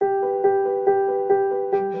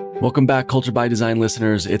Welcome back, Culture by Design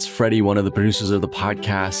listeners. It's Freddie, one of the producers of the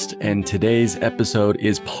podcast, and today's episode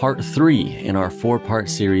is part 3 in our 4-part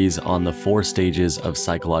series on the 4 stages of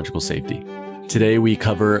psychological safety. Today we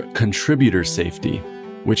cover contributor safety,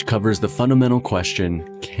 which covers the fundamental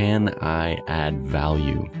question, can I add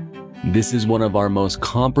value? This is one of our most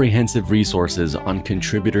comprehensive resources on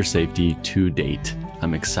contributor safety to date.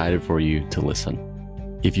 I'm excited for you to listen.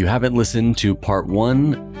 If you haven't listened to part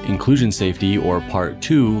 1, inclusion safety, or part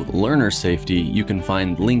 2, learner safety, you can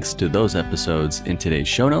find links to those episodes in today's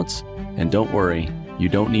show notes. And don't worry, you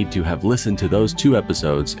don't need to have listened to those 2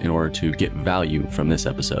 episodes in order to get value from this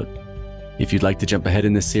episode. If you'd like to jump ahead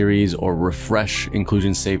in this series or refresh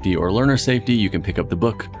inclusion safety or learner safety, you can pick up the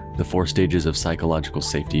book, The 4 Stages of Psychological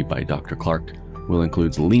Safety by Dr. Clark. We'll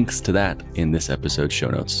include links to that in this episode's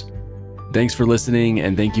show notes. Thanks for listening,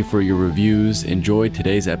 and thank you for your reviews. Enjoy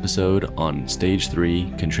today's episode on Stage 3,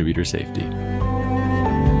 Contributor Safety.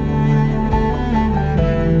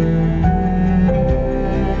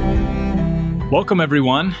 Welcome,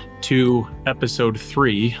 everyone, to episode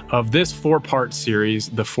 3 of this 4-part series,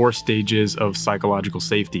 The 4 Stages of Psychological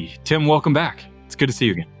Safety. Tim, welcome back. It's good to see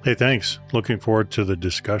you again. Hey, thanks. Looking forward to the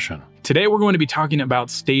discussion. Today, we're going to be talking about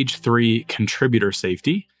Stage 3, Contributor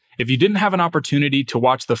Safety. If you didn't have an opportunity to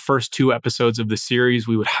watch the first 2 episodes of the series,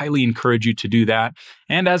 we would highly encourage you to do that.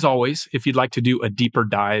 And as always, if you'd like to do a deeper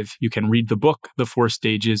dive, you can read the book, The 4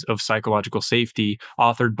 Stages of Psychological Safety,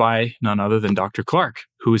 authored by none other than Dr. Clark,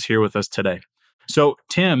 who is here with us today. So,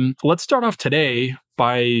 Tim, let's start off today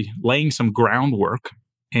by laying some groundwork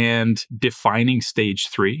and defining Stage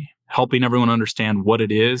 3, helping everyone understand what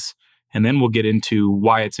it is, and then we'll get into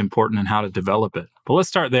why it's important and how to develop it. But let's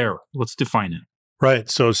start there. Let's define it. Right.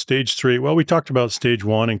 So Stage 3, well, we talked about Stage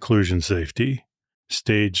 1, inclusion safety,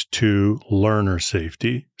 Stage 2, learner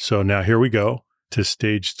safety. So now here we go to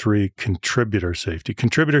Stage 3, contributor safety.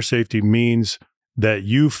 Contributor safety means that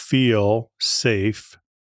you feel safe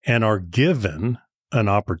and are given an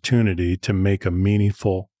opportunity to make a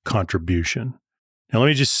meaningful contribution. Now, let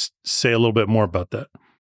me just say a little bit more about that.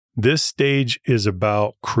 This stage is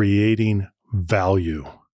about creating value.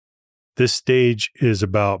 This stage is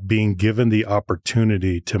about being given the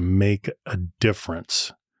opportunity to make a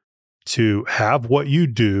difference, to have what you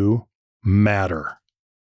do matter,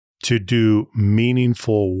 to do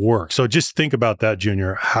meaningful work. So just think about that,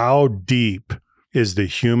 Junior. How deep is the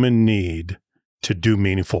human need to do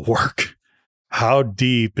meaningful work? How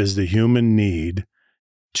deep is the human need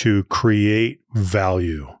to create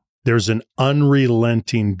value? There's an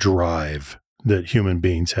unrelenting drive that human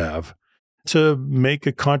beings have to make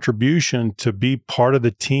a contribution, to be part of the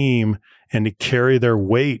team, and to carry their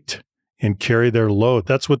weight and carry their load.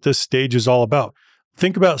 That's what this stage is all about.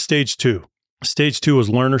 Think about Stage 2. Stage 2 is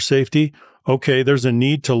learner safety. Okay, there's a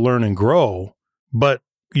need to learn and grow, but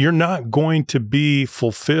you're not going to be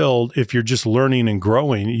fulfilled if you're just learning and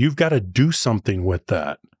growing. You've got to do something with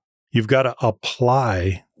that. You've got to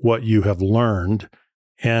apply what you have learned,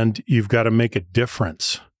 and you've got to make a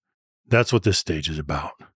difference. That's what this stage is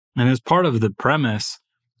about. And as part of the premise,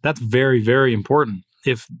 that's very, very important.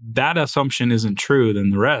 If that assumption isn't true, then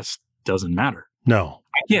the rest doesn't matter. No.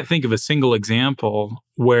 I can't think of a single example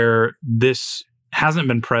where this hasn't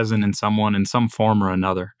been present in someone in some form or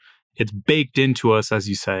another. It's baked into us, as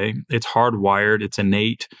you say. It's hardwired. It's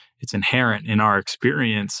innate. It's inherent in our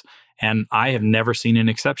experience. And I have never seen an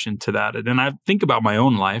exception to that. And I think about my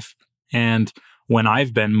own life and when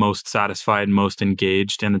I've been most satisfied, most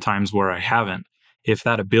engaged, and the times where I haven't. If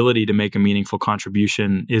that ability to make a meaningful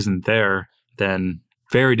contribution isn't there, then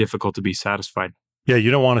very difficult to be satisfied. Yeah,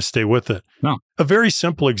 you don't want to stay with it. No. A very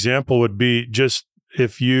simple example would be just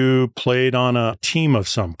if you played on a team of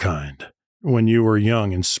some kind when you were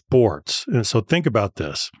young in sports. And so think about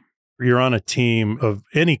this. You're on a team of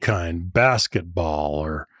any kind, basketball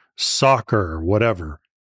or soccer or whatever,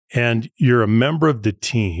 and you're a member of the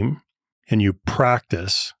team and you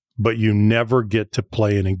practice, but you never get to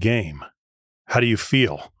play in a game. How do you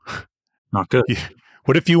feel? Not good.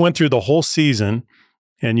 What if you went through the whole season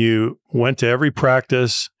and you went to every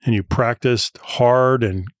practice and you practiced hard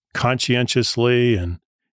and conscientiously and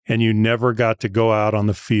you never got to go out on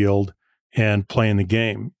the field and play in the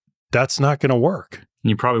game? That's not going to work.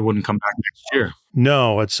 You probably wouldn't come back next year.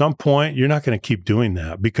 No, at some point, you're not going to keep doing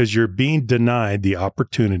that because you're being denied the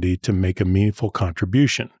opportunity to make a meaningful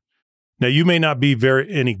contribution. Now, you may not be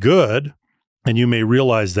any good, and you may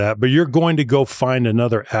realize that, but you're going to go find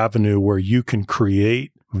another avenue where you can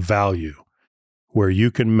create value, where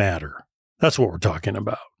you can matter. That's what we're talking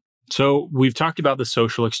about. So we've talked about the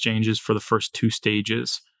social exchanges for the first 2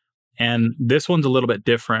 stages, and this one's a little bit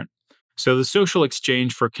different. So the social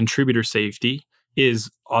exchange for contributor safety is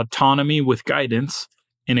autonomy with guidance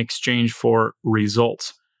in exchange for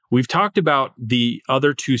results. We've talked about the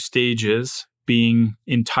other two stages being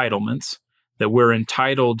entitlements, that we're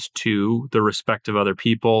entitled to the respect of other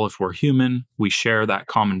people. If we're human, we share that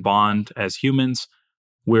common bond as humans.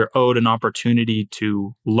 We're owed an opportunity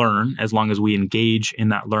to learn as long as we engage in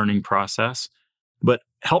that learning process. But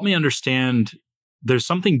help me understand, there's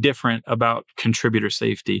something different about contributor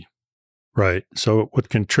safety. Right. So with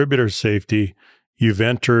contributor safety, you've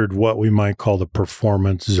entered what we might call the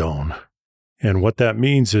performance zone. And what that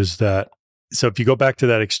means is that, so if you go back to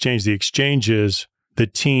that exchange, the exchange is the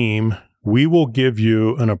team, we will give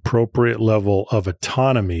you an appropriate level of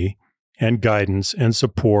autonomy and guidance and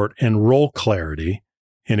support and role clarity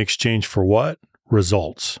in exchange for what?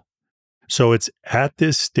 Results. So it's at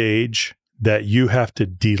this stage that you have to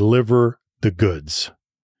deliver the goods.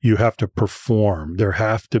 You have to perform. There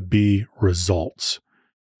have to be results.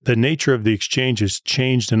 The nature of the exchange is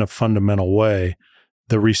changed in a fundamental way.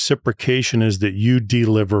 The reciprocation is that you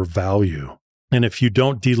deliver value. And if you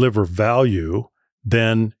don't deliver value,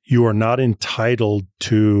 then you are not entitled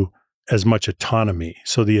to as much autonomy.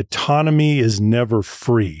 So the autonomy is never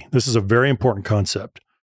free. This is a very important concept.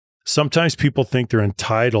 Sometimes people think they're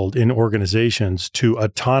entitled in organizations to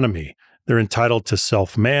autonomy. They're entitled to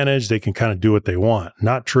self-manage. They can kind of do what they want.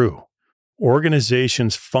 Not true.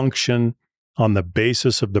 Organizations function on the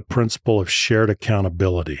basis of the principle of shared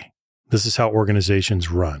accountability. This is how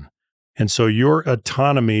organizations run. And so your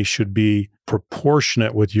autonomy should be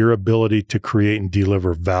proportionate with your ability to create and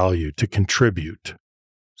deliver value, to contribute.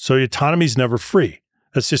 So autonomy is never free.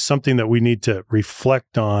 That's just something that we need to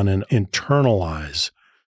reflect on and internalize.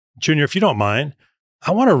 Junior, if you don't mind,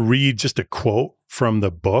 I want to read just a quote from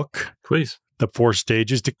the book, Please. The 4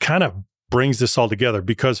 Stages, to kind of brings this all together.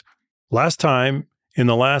 Because last time, in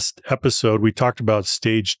the last episode, we talked about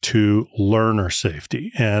stage 2, learner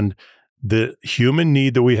safety, and the human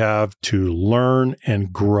need that we have to learn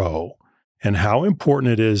and grow, and how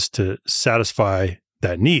important it is to satisfy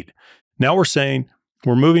that need. Now we're saying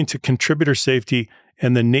we're moving to contributor safety,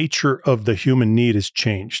 and the nature of the human need has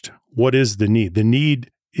changed. What is the need? The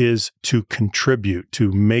need is to contribute,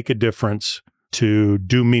 to make a difference, to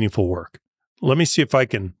do meaningful work. Let me see if I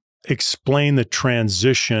can explain the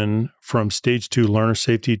transition from stage 2 learner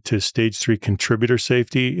safety to stage 3 contributor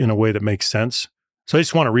safety in a way that makes sense. So I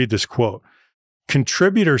just want to read this quote.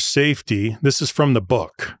 Contributor safety, this is from the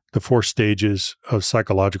book, The 4 Stages of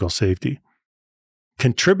Psychological Safety.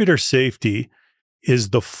 Contributor safety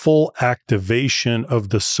is the full activation of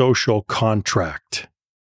the social contract.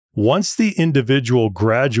 Once the individual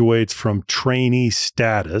graduates from trainee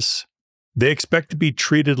status, they expect to be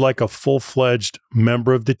treated like a full-fledged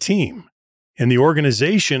member of the team. And the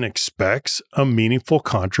organization expects a meaningful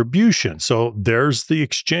contribution. So there's the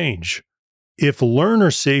exchange. If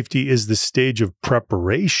learner safety is the stage of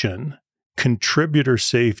preparation, contributor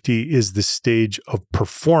safety is the stage of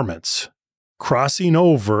performance. Crossing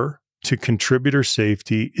over to contributor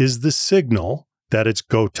safety is the signal that it's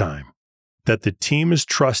go time, that the team is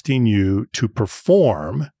trusting you to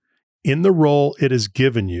perform in the role it has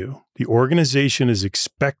given you. The organization is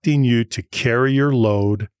expecting you to carry your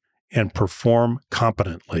load and perform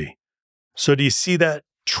competently. So do you see that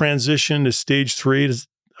transition to stage 3?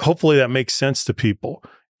 Hopefully that makes sense to people.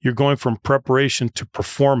 You're going from preparation to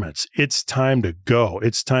performance. It's time to go.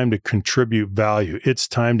 It's time to contribute value. It's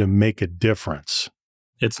time to make a difference.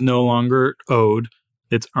 It's no longer owed,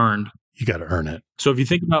 it's earned. You got to earn it. So if you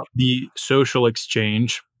think about the social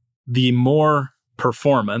exchange, the more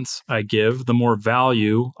performance I give, the more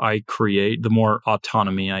value I create, the more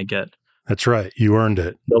autonomy I get. That's right. You earned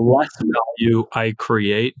it. The less value I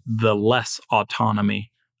create, the less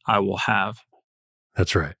autonomy I will have.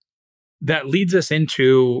 That's right. That leads us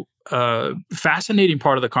into a fascinating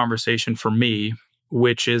part of the conversation for me,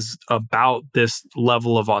 which is about this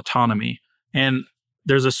level of autonomy. And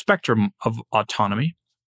there's a spectrum of autonomy.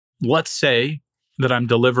 Let's say that I'm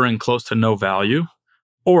delivering close to no value,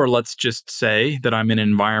 or let's just say that I'm in an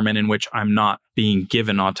environment in which I'm not being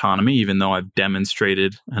given autonomy, even though I've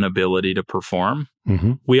demonstrated an ability to perform.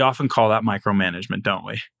 Mm-hmm. We often call that micromanagement, don't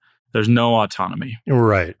we? There's no autonomy.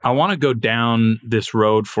 Right. I want to go down this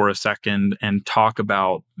road for a second and talk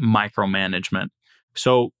about micromanagement.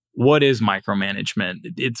 So what is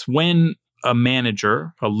micromanagement? It's when a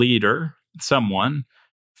manager, a leader, someone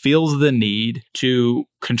feels the need to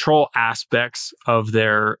control aspects of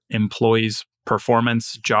their employees'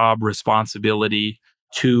 performance, job, responsibility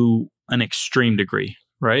to an extreme degree,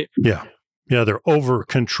 right? Yeah. Yeah, they're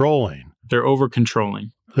over-controlling. They're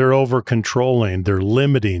over-controlling. They're over-controlling, they're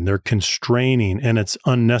limiting, they're constraining, and it's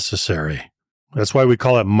unnecessary. That's why we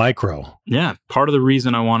call it micro. Yeah. Part of the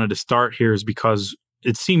reason I wanted to start here is because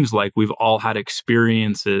it seems like we've all had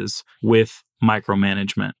experiences with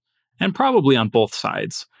micromanagement, and probably on both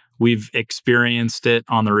sides. We've experienced it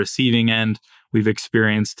on the receiving end. We've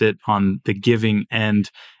experienced it on the giving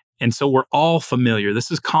end. And so we're all familiar.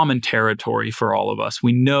 This is common territory for all of us.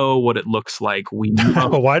 We know what it looks like. We know.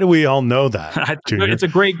 Why do we all know that, Junior? It's a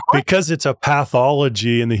great question. Because it's a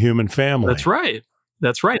pathology in the human family. That's right.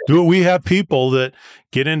 That's right. We have people that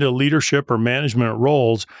get into leadership or management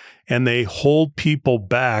roles and they hold people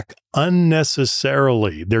back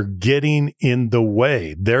unnecessarily. They're getting in the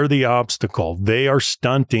way. They're the obstacle. They are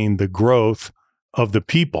stunting the growth of the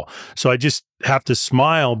people. So I just have to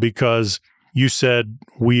smile because you said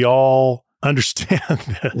we all understand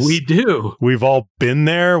this. We do. We've all been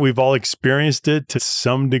there. We've all experienced it to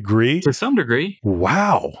some degree. To some degree.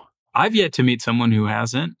 Wow. I've yet to meet someone who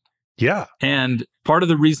hasn't. Yeah. And part of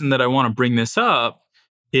the reason that I want to bring this up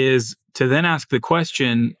is to then ask the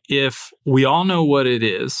question, if we all know what it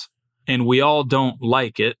is and we all don't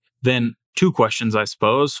like it, then two questions, I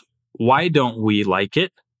suppose. Why don't we like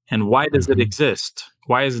it? And why does it exist?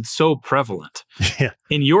 Why is it so prevalent? Yeah.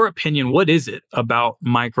 In your opinion, what is it about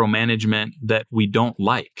micromanagement that we don't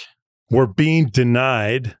like? We're being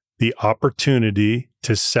denied the opportunity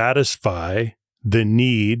to satisfy the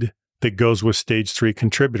need that goes with stage 3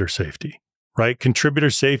 contributor safety, right? Contributor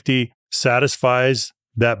safety satisfies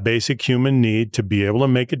that basic human need to be able to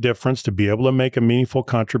make a difference, to be able to make a meaningful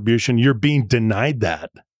contribution. You're being denied that.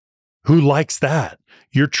 Who likes that?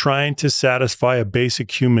 You're trying to satisfy a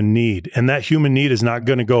basic human need, and that human need is not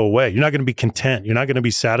going to go away. You're not going to be content. You're not going to be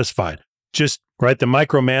satisfied. Just, right, the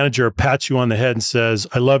micromanager pats you on the head and says,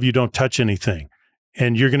 I love you, don't touch anything.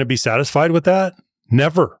 And you're going to be satisfied with that?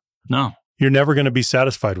 Never. No. You're never going to be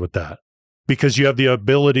satisfied with that because you have the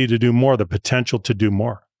ability to do more, the potential to do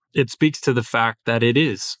more. It speaks to the fact that it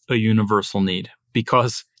is a universal need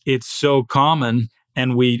because it's so common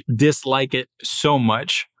and we dislike it so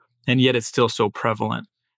much, and yet it's still so prevalent.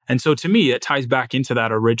 And so to me, it ties back into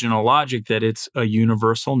that original logic that it's a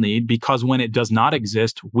universal need because when it does not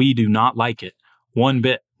exist, we do not like it one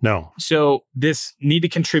bit. No. So this need to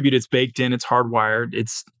contribute, it's baked in, it's hardwired,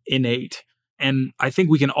 it's innate. And I think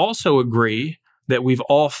we can also agree that we've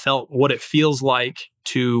all felt what it feels like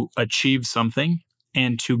to achieve something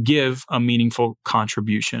and to give a meaningful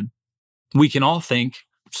contribution. We can all think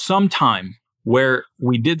sometime where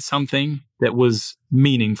we did something that was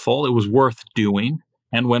meaningful, it was worth doing,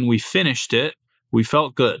 and when we finished it, we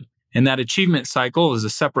felt good. And that achievement cycle is a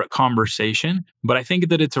separate conversation, but I think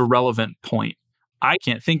that it's a relevant point. I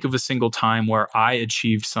can't think of a single time where I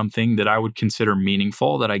achieved something that I would consider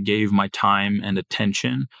meaningful, that I gave my time and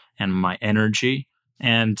attention and my energy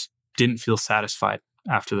and didn't feel satisfied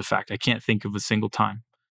after the fact. I can't think of a single time.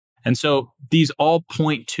 And so these all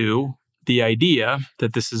point to the idea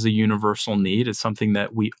that this is a universal need. It's something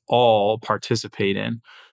that we all participate in.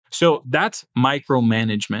 So that's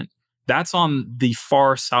micromanagement. That's on the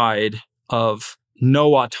far side of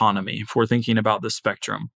no autonomy if we're thinking about the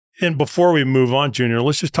spectrum. And before we move on, Junior,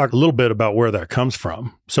 let's just talk a little bit about where that comes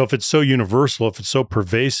from. So if it's so universal, if it's so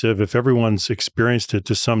pervasive, if everyone's experienced it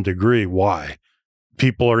to some degree, why?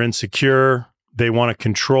 People are insecure. They want to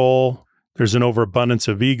control. There's an overabundance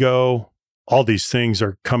of ego. All these things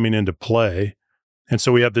are coming into play. And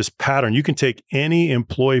so we have this pattern. You can take any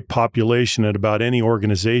employee population at about any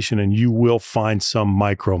organization and you will find some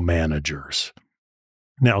micromanagers.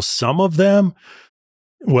 Now, some of them,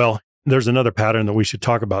 well, there's another pattern that we should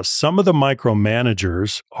talk about. Some of the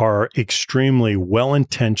micromanagers are extremely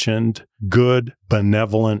well-intentioned, good,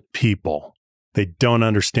 benevolent people. They don't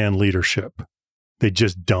understand leadership. They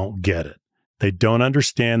just don't get it. They don't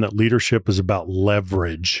understand that leadership is about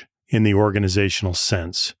leverage in the organizational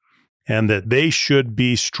sense, and that they should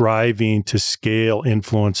be striving to scale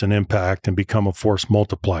influence and impact and become a force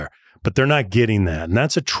multiplier. But they're not getting that. And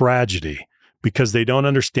that's a tragedy because they don't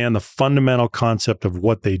understand the fundamental concept of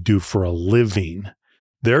what they do for a living.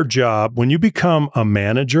 Their job, when you become a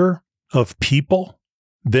manager of people,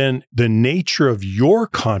 then the nature of your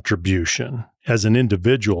contribution as an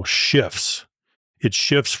individual shifts. It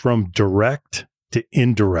shifts from direct to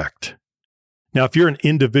indirect. Now, if you're an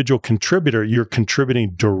individual contributor, you're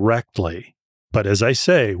contributing directly. But as I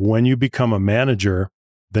say, when you become a manager,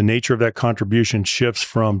 the nature of that contribution shifts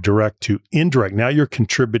from direct to indirect. Now you're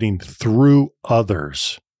contributing through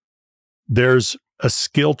others. There's a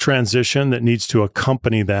skill transition that needs to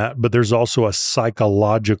accompany that, but there's also a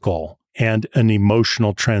psychological and an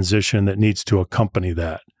emotional transition that needs to accompany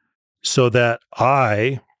that. So that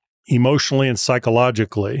I, emotionally and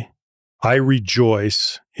psychologically, I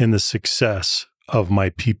rejoice in the success of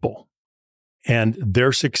my people. and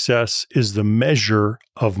their success is the measure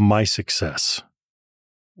of my success.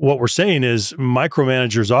 What we're saying is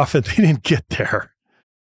micromanagers often, they didn't get there.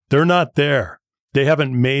 They're not there. They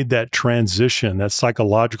haven't made that transition, that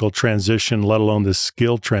psychological transition, let alone the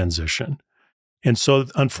skill transition. And so,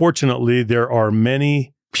 unfortunately, there are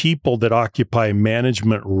many people that occupy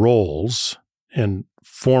management roles and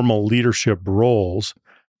formal leadership roles,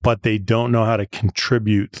 but they don't know how to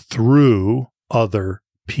contribute through other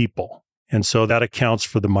people. And so that accounts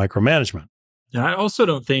for the micromanagement. And I also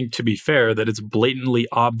don't think, to be fair, that it's blatantly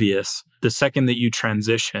obvious the second that you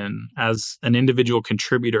transition as an individual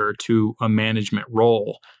contributor to a management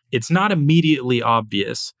role. It's not immediately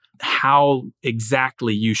obvious how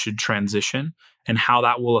exactly you should transition and how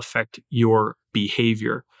that will affect your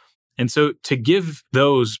behavior. And so to give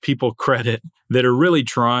those people credit that are really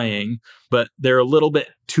trying, but they're a little bit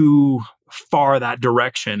too far that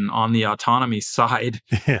direction on the autonomy side,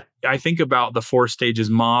 I think about the 4 stages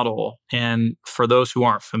model. And for those who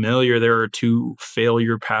aren't familiar, there are 2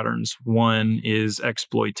 failure patterns. One is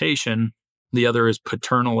exploitation. The other is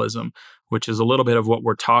paternalism, which is a little bit of what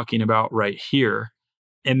we're talking about right here.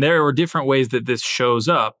 And there are different ways that this shows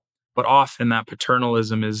up, but often that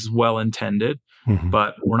paternalism is well-intended,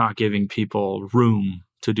 but we're not giving people room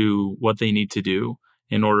to do what they need to do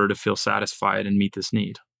in order to feel satisfied and meet this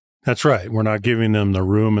need. That's right. We're not giving them the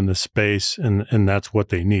room and the space, and that's what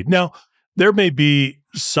they need. Now, there may be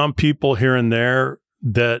some people here and there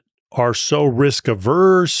that are so risk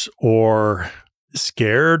averse or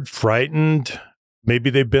scared, frightened.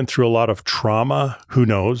 Maybe they've been through a lot of trauma, who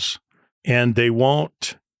knows, and they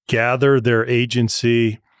won't gather their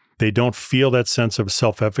agency. They don't feel that sense of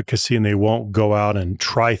self-efficacy, and they won't go out and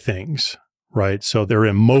try things, right? So they're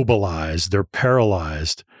immobilized, they're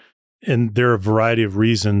paralyzed. And there are a variety of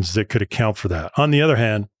reasons that could account for that. On the other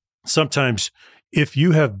hand, sometimes if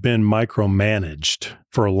you have been micromanaged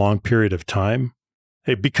for a long period of time,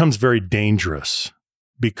 it becomes very dangerous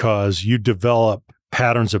because you develop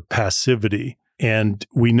patterns of passivity. And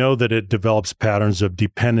we know that it develops patterns of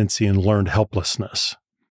dependency and learned helplessness.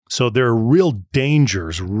 So there are real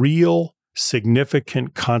dangers, real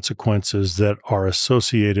significant consequences that are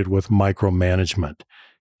associated with micromanagement.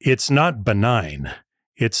 It's not benign.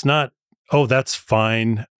 It's not, oh, that's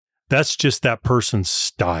fine. That's just that person's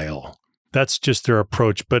style. That's just their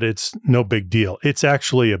approach, but it's no big deal. It's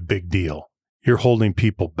actually a big deal. You're holding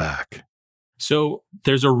people back. So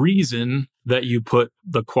there's a reason that you put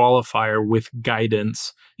the qualifier with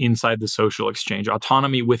guidance inside the social exchange,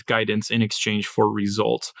 autonomy with guidance in exchange for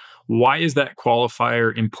results. Why is that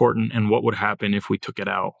qualifier important, and what would happen if we took it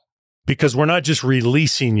out? Because we're not just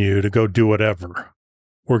releasing you to go do whatever.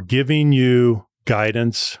 We're giving you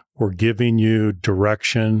guidance, we're giving you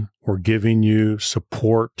direction, we're giving you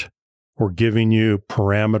support, we're giving you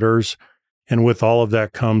parameters, and with all of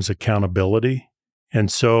that comes accountability.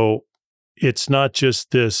 And so it's not just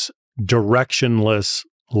this directionless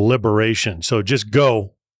liberation. So just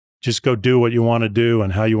go do what you want to do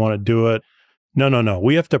and how you want to do it. No.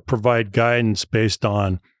 We have to provide guidance based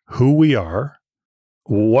on who we are,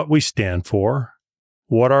 what we stand for,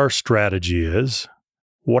 what our strategy is,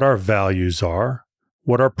 what our values are,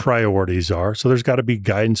 what our priorities are. So there's got to be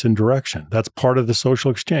guidance and direction. That's part of the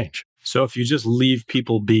social exchange. So if you just leave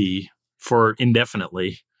people be for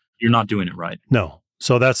indefinitely, you're not doing it right. No.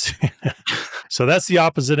 So that's the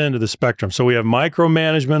opposite end of the spectrum. So we have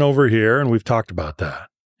micromanagement over here, and we've talked about that.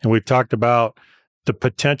 And we've talked about the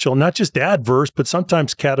potential, not just adverse, but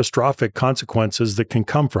sometimes catastrophic consequences that can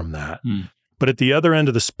come from that. But at the other end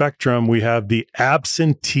of the spectrum, we have the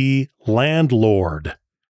absentee landlord.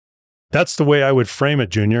 That's the way I would frame it,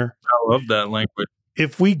 Junior. I love that language.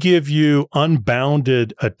 If we give you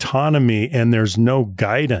unbounded autonomy and there's no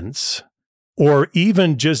guidance, or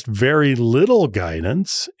even just very little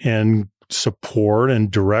guidance and support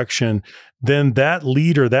and direction, then that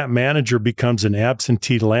leader, that manager becomes an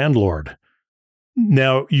absentee landlord.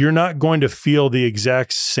 Now, you're not going to feel the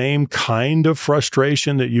exact same kind of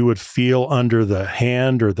frustration that you would feel under the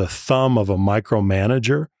hand or the thumb of a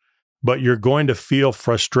micromanager, but you're going to feel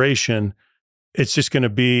frustration. It's just going to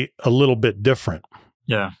be a little bit different.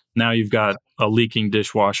 Yeah. Now you've got a leaking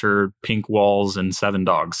dishwasher, pink walls, and 7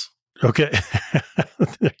 dogs. Okay.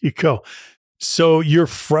 There you go. So you're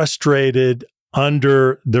frustrated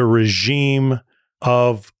under the regime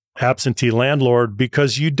of absentee landlord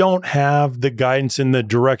because you don't have the guidance and the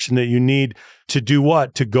direction that you need to do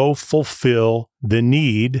what? To go fulfill the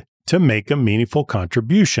need to make a meaningful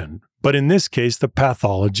contribution. But in this case, the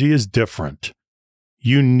pathology is different.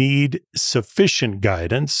 You need sufficient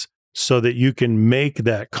guidance so that you can make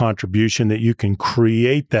that contribution, that you can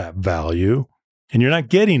create that value, and you're not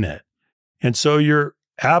getting it. And so you're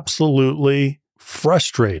absolutely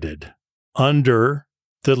frustrated under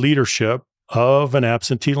the leadership of an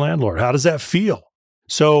absentee landlord. How does that feel?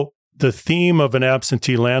 So the theme of an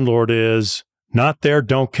absentee landlord is not there,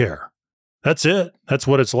 don't care. That's it. That's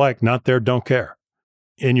what it's like. Not there, don't care.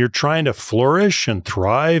 And you're trying to flourish and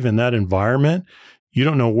thrive in that environment. You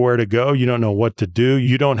don't know where to go. You don't know what to do.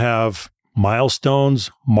 You don't have milestones,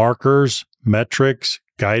 markers, metrics,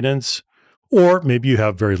 guidance, or maybe you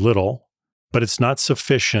have very little, but it's not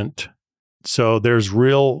sufficient. So there's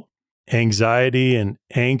real anxiety and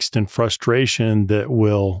angst and frustration that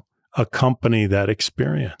will accompany that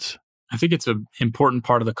experience. I think it's an important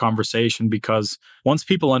part of the conversation because once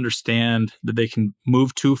people understand that they can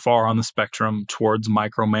move too far on the spectrum towards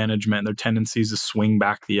micromanagement, their tendencies to swing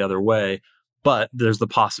back the other way. But there's the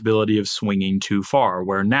possibility of swinging too far,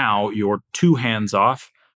 where now you're too hands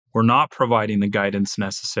off. We're not providing the guidance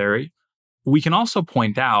necessary. We can also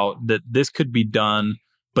point out that this could be done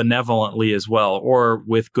benevolently as well, or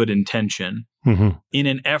with good intention. In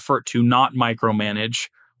an effort to not micromanage,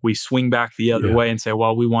 we swing back the other way and say,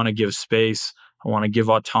 well, we want to give space. I want to give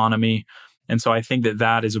autonomy. And so I think that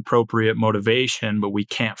that is appropriate motivation, but we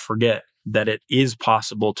can't forget that it is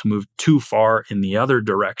possible to move too far in the other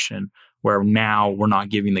direction, where now we're not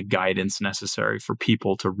giving the guidance necessary for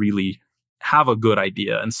people to really have a good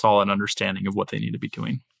idea and solid understanding of what they need to be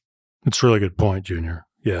doing. It's a really good point, Junior.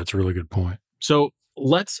 Yeah, it's a really good point. So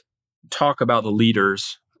let's talk about the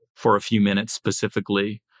leaders for a few minutes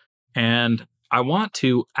specifically. And I want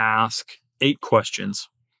to ask 8 questions.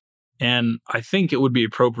 And I think it would be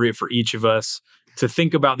appropriate for each of us to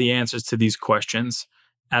think about the answers to these questions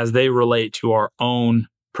as they relate to our own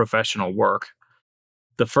professional work.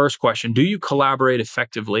 The first question, do you collaborate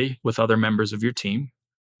effectively with other members of your team?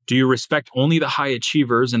 Do you respect only the high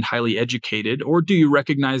achievers and highly educated, or do you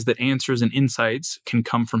recognize that answers and insights can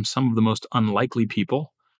come from some of the most unlikely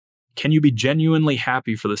people? Can you be genuinely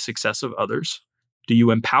happy for the success of others? Do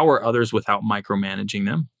you empower others without micromanaging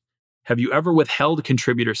them? Have you ever withheld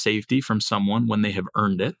contributor safety from someone when they have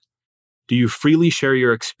earned it? Do you freely share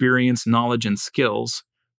your experience, knowledge, and skills?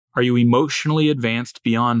 Are you emotionally advanced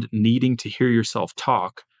beyond needing to hear yourself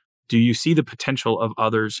talk? Do you see the potential of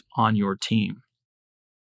others on your team?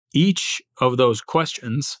 Each of those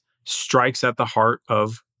questions strikes at the heart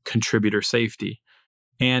of contributor safety.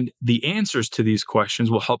 And the answers to these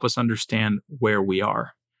questions will help us understand where we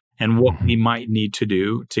are and what we might need to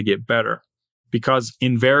do to get better. Because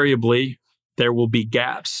invariably, there will be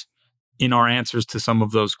gaps in our answers to some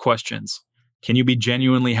of those questions. Can you be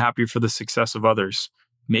genuinely happy for the success of others?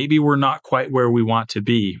 Maybe we're not quite where we want to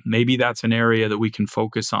be. Maybe that's an area that we can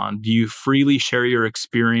focus on. Do you freely share your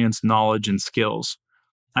experience, knowledge, and skills?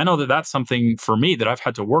 I know that that's something for me that I've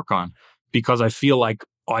had to work on because I feel like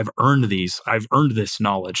I've earned these. I've earned this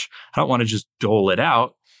knowledge. I don't want to just dole it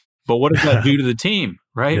out. But what does that do to the team,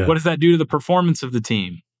 right? Yeah. What does that do to the performance of the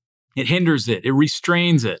team? It hinders it. It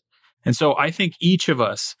restrains it. And so I think each of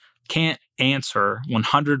us can't answer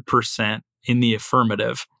 100% in the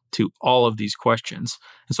affirmative to all of these questions.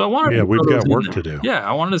 And so I wanted to we've got work to do. Yeah,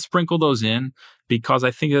 I wanted to sprinkle those in because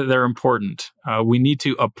I think that they're important. We need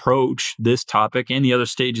to approach this topic and the other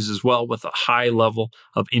stages as well with a high level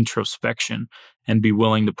of introspection and be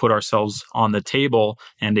willing to put ourselves on the table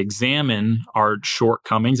and examine our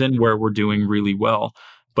shortcomings and where we're doing really well.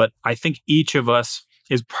 But I think each of us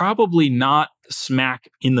is probably not smack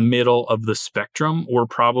in the middle of the spectrum. We're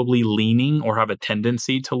probably leaning or have a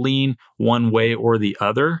tendency to lean one way or the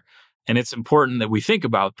other. And it's important that we think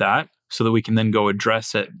about that so that we can then go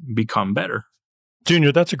address it, become better.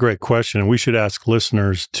 Junior, that's a great question. And we should ask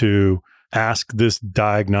listeners to ask this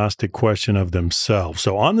diagnostic question of themselves.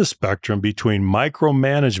 So on the spectrum between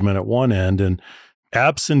micromanagement at one end and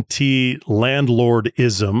absentee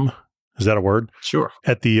landlordism, is that a word? Sure.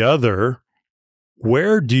 At the other,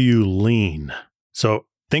 where do you lean? So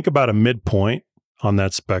think about a midpoint on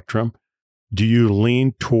that spectrum. Do you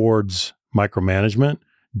lean towards micromanagement?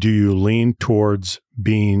 Do you lean towards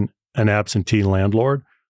being an absentee landlord?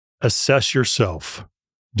 Assess yourself.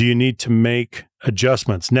 Do you need to make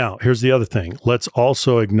adjustments? Now, here's the other thing. Let's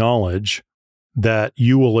also acknowledge that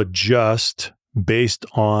you will adjust based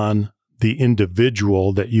on the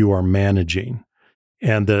individual that you are managing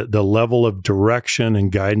and the level of direction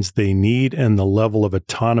and guidance they need and the level of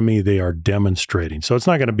autonomy they are demonstrating. So it's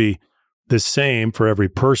not going to be the same for every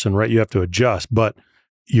person, right? You have to adjust, but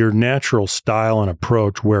your natural style and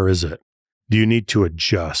approach, where is it? Do you need to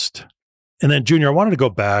adjust? And then, Junior, I wanted to go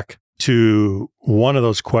back to one of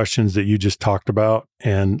those questions that you just talked about,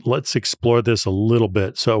 and let's explore this a little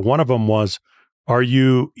bit. So one of them was, Are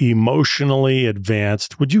you emotionally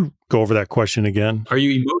advanced? Would you go over that question again? Are you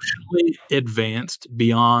emotionally advanced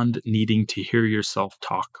beyond needing to hear yourself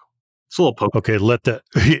talk? It's a little poke. Okay, let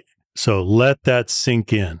that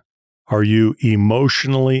sink in. Are you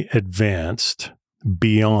emotionally advanced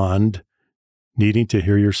beyond needing to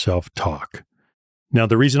hear yourself talk? Now,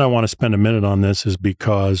 the reason I want to spend a minute on this is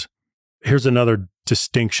because here's another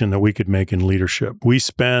distinction that we could make in leadership. We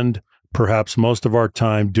spend perhaps most of our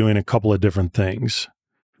time doing a couple of different things.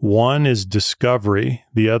 One is discovery,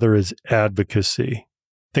 the other is advocacy.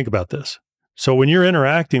 Think about this. So when you're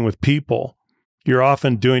interacting with people, you're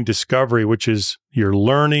often doing discovery, which is you're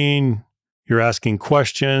learning, you're asking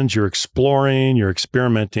questions, you're exploring, you're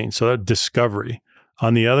experimenting. So that's discovery.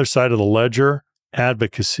 On the other side of the ledger,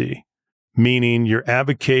 advocacy, meaning you're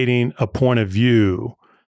advocating a point of view,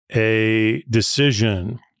 a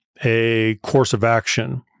decision, a course of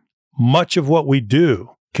action. Much of what we do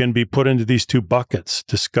can be put into these two buckets,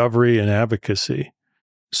 discovery and advocacy.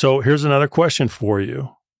 So here's another question for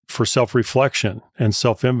you for self-reflection and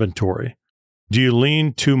self-inventory. Do you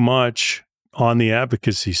lean too much on the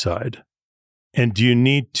advocacy side? And do you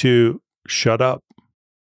need to shut up?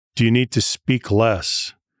 Do you need to speak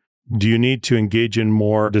less? Do you need to engage in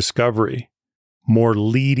more discovery, more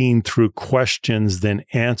leading through questions than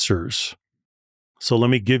answers? So let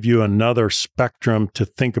me give you another spectrum to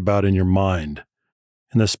think about in your mind.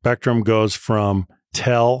 And the spectrum goes from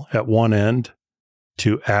tell at one end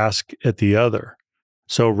to ask at the other.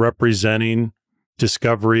 So representing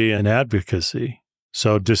discovery and advocacy.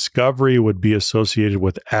 So discovery would be associated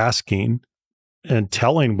with asking, and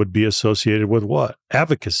telling would be associated with what?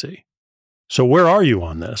 Advocacy. So where are you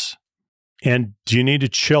on this? And do you need to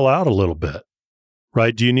chill out a little bit,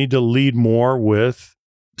 right? Do you need to lead more with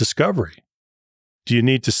discovery? Do you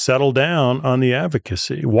need to settle down on the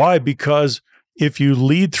advocacy? Why? Because if you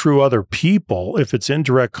lead through other people, if it's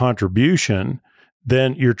indirect contribution,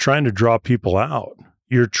 then you're trying to draw people out.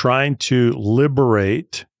 You're trying to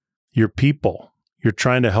liberate your people. You're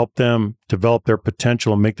trying to help them develop their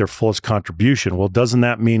potential and make their fullest contribution. Well, doesn't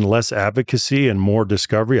that mean less advocacy and more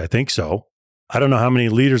discovery? I think so. I don't know how many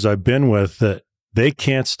leaders I've been with that they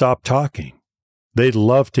can't stop talking. They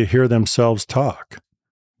love to hear themselves talk.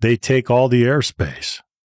 They take all the airspace,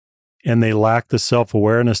 and they lack the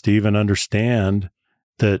self-awareness to even understand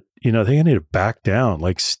that, they need to back down,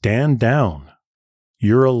 like stand down.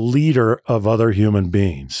 You're a leader of other human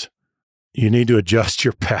beings. You need to adjust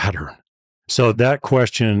your pattern. So that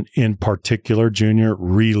question in particular, Junior,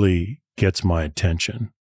 really gets my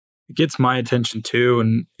attention. It gets my attention too,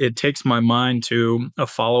 and it takes my mind to a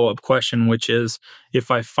follow-up question, which is, if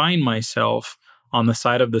I find myself on the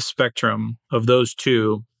side of the spectrum of those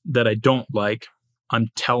two that I don't like, I'm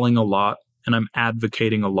telling a lot and I'm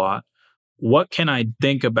advocating a lot. What can I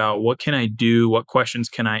think about? What can I do? What questions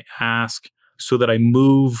can I ask so that I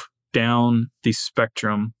move down the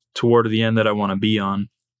spectrum toward the end that I want to be on?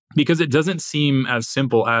 Because it doesn't seem as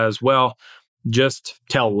simple as, well, just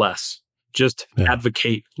tell less, just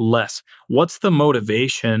advocate less. What's the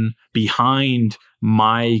motivation behind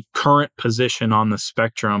my current position on the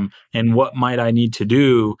spectrum, and what might I need to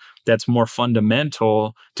do that's more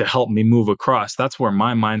fundamental to help me move across? That's where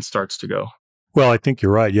my mind starts to go. Well, I think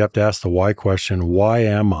you're right. You have to ask the why question. Why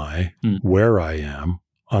am I where I am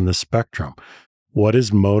on the spectrum? What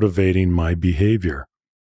is motivating my behavior?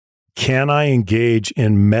 Can I engage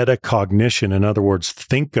in metacognition? In other words,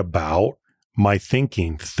 think about my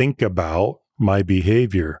thinking, think about my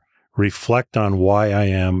behavior, reflect on why I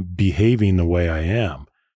am behaving the way I am.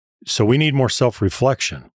 So we need more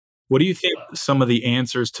self-reflection. What do you think some of the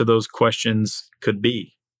answers to those questions could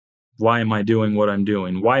be? Why am I doing what I'm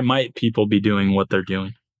doing? Why might people be doing what they're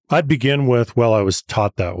doing? I'd begin with, well, I was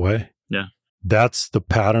taught that way. Yeah. That's the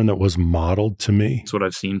pattern that was modeled to me. That's what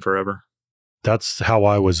I've seen forever. That's how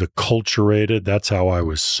I was acculturated. That's how I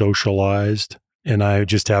was socialized. And I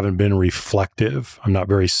just haven't been reflective. I'm not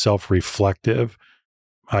very self-reflective.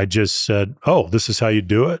 I just said, oh, this is how you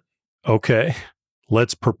do it? Okay,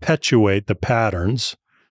 let's perpetuate the patterns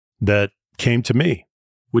that came to me.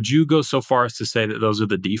 Would you go so far as to say that those are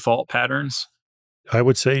the default patterns? I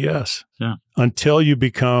would say yes. Yeah. Until you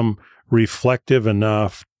become reflective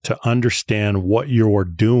enough to understand what you're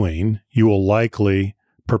doing, you will likely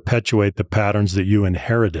perpetuate the patterns that you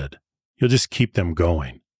inherited. You'll just keep them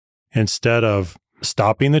going instead of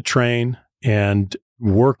stopping the train and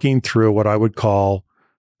working through what I would call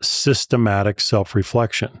systematic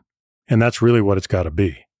self-reflection. And that's really what it's got to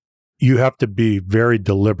be. You have to be very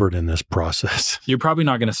deliberate in this process. You're probably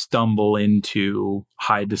not going to stumble into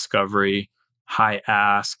high discovery, high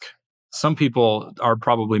ask. Some people are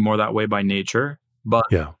probably more that way by nature, but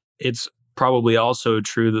it's probably also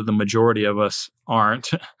true that the majority of us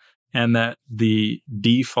aren't, and that the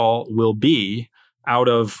default will be, out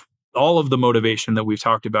of all of the motivation that we've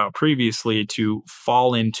talked about previously, to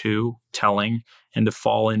fall into telling and to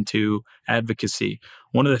fall into advocacy.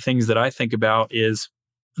 One of the things that I think about is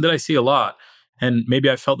that I see a lot, and maybe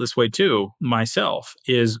I felt this way too myself,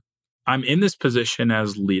 is I'm in this position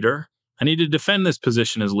as leader. I need to defend this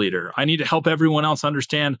position as leader. I need to help everyone else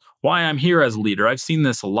understand why I'm here as leader. I've seen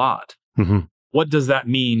this a lot. Mm-hmm. What does that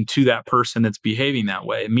mean to that person that's behaving that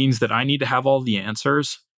way? It means that I need to have all the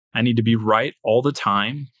answers. I need to be right all the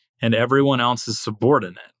time, and everyone else is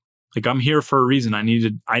subordinate. Like, I'm here for a reason.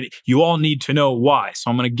 You all need to know why. So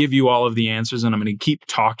I'm going to give you all of the answers, and I'm going to keep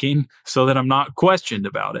talking so that I'm not questioned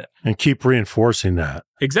about it. And keep reinforcing that.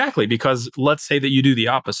 Exactly. Because let's say that you do the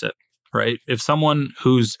opposite, right? If someone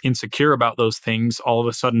who's insecure about those things all of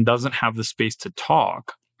a sudden doesn't have the space to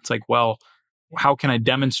talk, it's like, well, how can I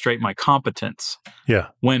demonstrate my competence? Yeah.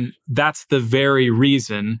 When that's the very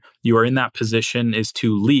reason you are in that position, is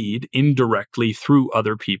to lead indirectly through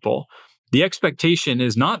other people. The expectation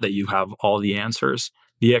is not that you have all the answers.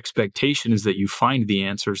 The expectation is that you find the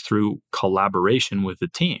answers through collaboration with the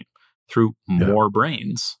team, through more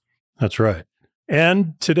brains. That's right.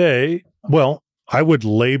 And today, well, I would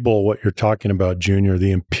label what you're talking about, Junior,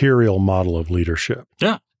 the imperial model of leadership.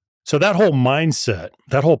 Yeah. So that whole mindset,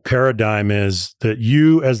 that whole paradigm is that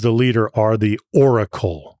you as the leader are the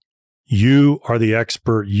oracle. You are the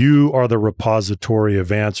expert. You are the repository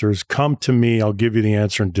of answers. Come to me. I'll give you the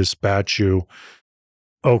answer and dispatch you.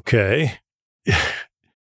 Okay.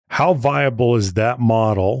 How viable is that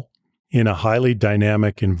model in a highly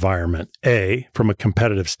dynamic environment? A, from a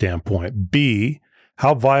competitive standpoint. B,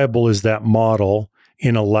 how viable is that model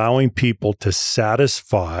in allowing people to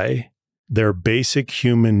satisfy their basic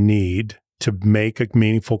human need to make a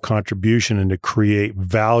meaningful contribution and to create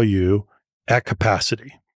value at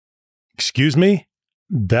capacity? Excuse me?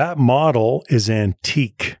 That model is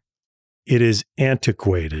antique. It is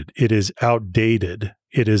antiquated. It is outdated.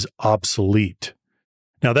 It is obsolete.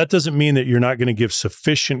 Now, that doesn't mean that you're not going to give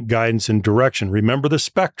sufficient guidance and direction. Remember the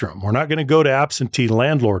spectrum. We're not going to go to absentee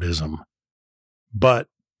landlordism. But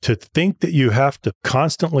to think that you have to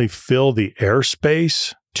constantly fill the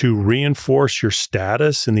airspace to reinforce your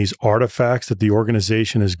status and these artifacts that the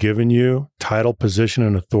organization has given you, title, position,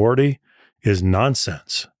 and authority, is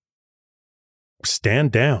nonsense.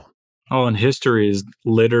 Stand down. Oh, and history is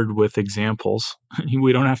littered with examples.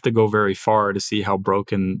 We don't have to go very far to see how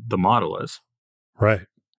broken the model is. Right.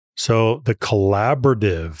 So the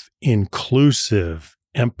collaborative, inclusive,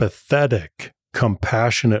 empathetic,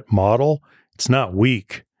 compassionate model, it's not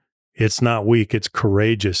weak. It's not weak. It's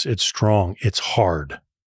courageous. It's strong. It's hard.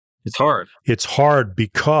 It's hard. It's hard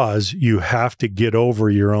because you have to get over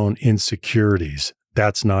your own insecurities.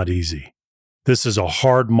 That's not easy. This is a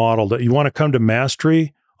hard model that you want to come to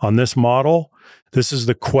mastery on this model. This is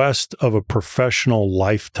the quest of a professional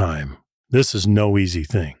lifetime. This is no easy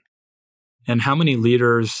thing. And how many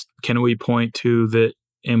leaders can we point to that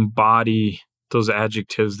embody those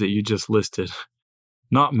adjectives that you just listed?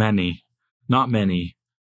 Not many. Not many.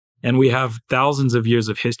 And we have thousands of years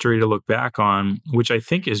of history to look back on, which I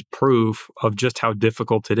think is proof of just how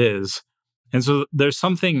difficult it is. And so there's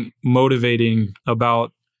something motivating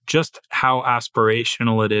about just how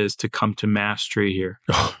aspirational it is to come to mastery here.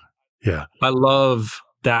 Yeah. I love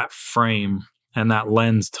that frame and that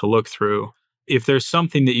lens to look through. If there's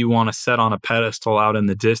something that you want to set on a pedestal out in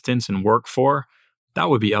the distance and work for, that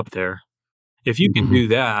would be up there. If you can do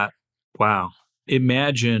that, wow.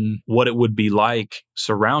 Imagine what it would be like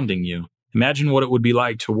surrounding you. Imagine what it would be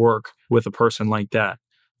like to work with a person like that,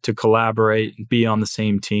 to collaborate, be on the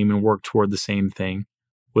same team and work toward the same thing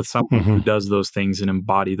with someone who does those things and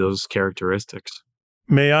embody those characteristics.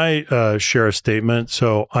 May I share a statement?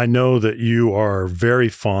 So I know that you are very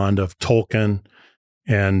fond of Tolkien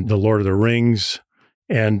and The Lord of the Rings,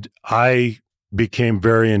 and I became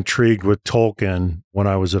very intrigued with Tolkien when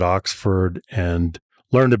I was at Oxford and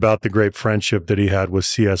learned about the great friendship that he had with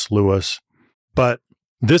C.S. Lewis. But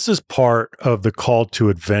this is part of the call to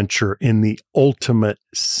adventure in the ultimate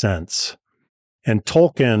sense. And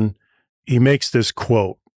Tolkien, he makes this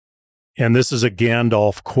quote, and this is a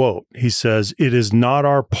Gandalf quote. He says, "It is not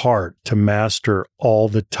our part to master all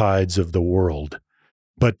the tides of the world,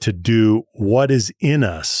 but to do what is in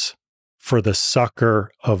us for the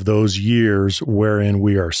succor of those years wherein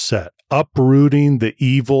we are set, uprooting the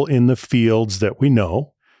evil in the fields that we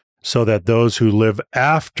know, so that those who live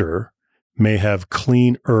after may have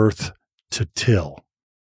clean earth to till.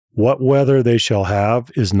 What weather they shall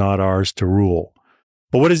have is not ours to rule."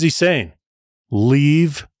 But what is he saying?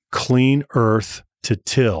 Leave clean earth to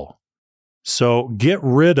till. So get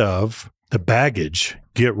rid of the baggage,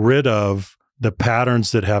 get rid of the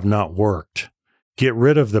patterns that have not worked, get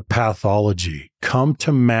rid of the pathology, come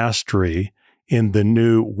to mastery in the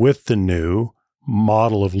new, with the new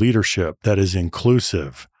model of leadership that is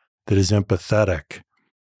inclusive, that is empathetic,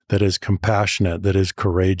 that is compassionate, that is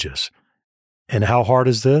courageous. And how hard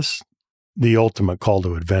is this? The ultimate call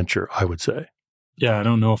to adventure, I would say. Yeah, I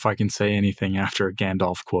don't know if I can say anything after a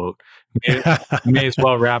Gandalf quote. May as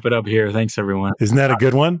well wrap it up here. Thanks, everyone. Isn't that a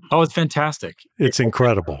good one? Oh, it's fantastic. It's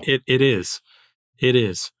incredible. It is. It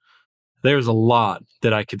is. There's a lot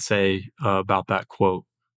that I could say about that quote.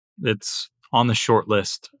 It's on the short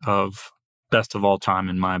list of best of all time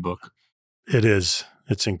in my book. It is.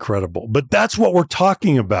 It's incredible. But that's what we're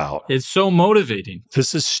talking about. It's so motivating.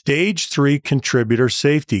 This is stage 3 contributor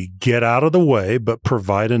safety. Get out of the way, but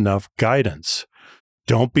provide enough guidance.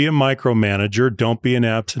 Don't be a micromanager. Don't be an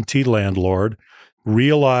absentee landlord.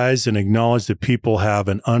 Realize and acknowledge that people have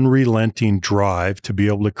an unrelenting drive to be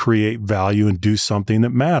able to create value and do something that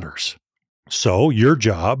matters. So your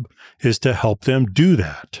job is to help them do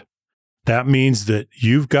that. That means that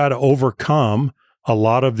you've got to overcome a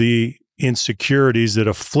lot of the insecurities that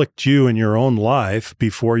afflict you in your own life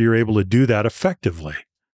before you're able to do that effectively.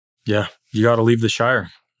 Yeah, you got to leave the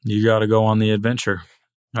Shire. You got to go on the adventure.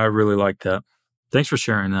 I really like that. Thanks for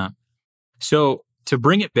sharing that. So to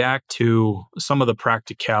bring it back to some of the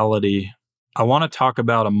practicality, I want to talk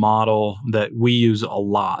about a model that we use a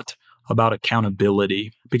lot about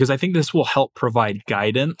accountability, because I think this will help provide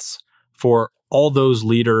guidance for all those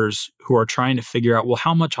leaders who are trying to figure out, well,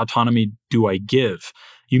 how much autonomy do I give?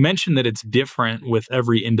 You mentioned that it's different with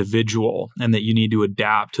every individual and that you need to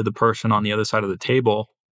adapt to the person on the other side of the table.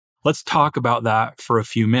 Let's talk about that for a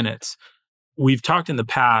few minutes. We've talked in the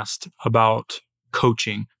past about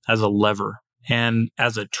coaching as a lever and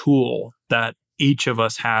as a tool that each of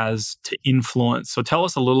us has to influence. So tell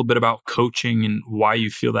us a little bit about coaching and why you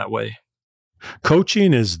feel that way.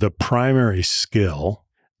 Coaching is the primary skill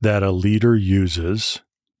that a leader uses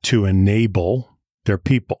to enable their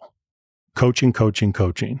people.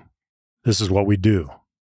 Coaching. This is what we do.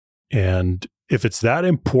 And if it's that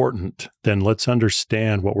important, then let's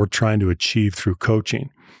understand what we're trying to achieve through coaching.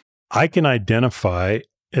 I can identify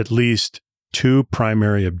at least 2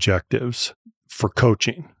 primary objectives for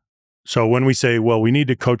coaching. So when we say, well, we need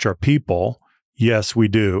to coach our people, yes, we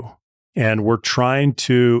do. And we're trying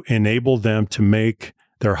to enable them to make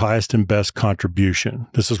their highest and best contribution.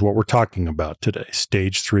 This is what we're talking about today,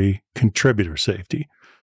 stage 3 contributor safety.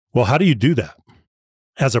 Well, how do you do that?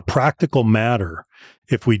 As a practical matter,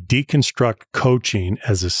 if we deconstruct coaching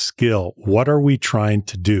as a skill, what are we trying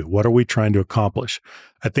to do? What are we trying to accomplish?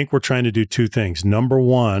 I think we're trying to do 2 things. Number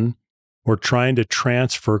 1, we're trying to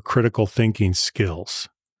transfer critical thinking skills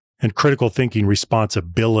and critical thinking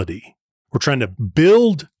responsibility. We're trying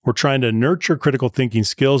to nurture critical thinking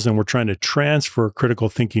skills, and we're trying to transfer critical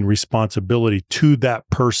thinking responsibility to that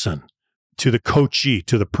person, to the coachee,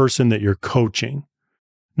 to the person that you're coaching.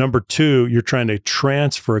 Number 2, you're trying to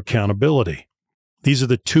transfer accountability. These are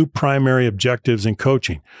the 2 primary objectives in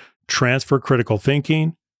coaching: transfer critical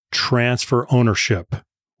thinking, transfer ownership,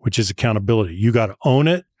 which is accountability. You got to own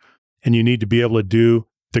it, and you need to be able to do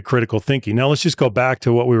the critical thinking. Now, let's just go back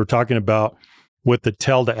to what we were talking about with the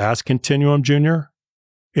tell to ask continuum, Junior.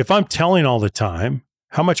 If I'm telling all the time,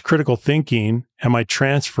 how much critical thinking am I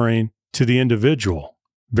transferring to the individual?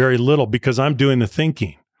 Very little, because I'm doing the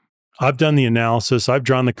thinking. I've done the analysis, I've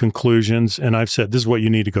drawn the conclusions, and I've said, this is what you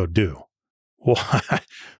need to go do. Well,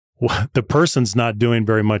 the person's not doing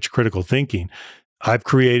very much critical thinking. I've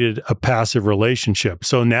created a passive relationship.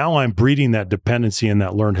 So now I'm breeding that dependency and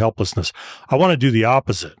that learned helplessness. I want to do the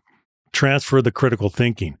opposite. Transfer the critical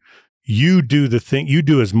thinking. You do the thing, you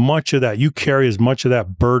do as much of that, you carry as much of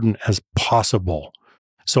that burden as possible.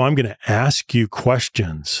 So I'm going to ask you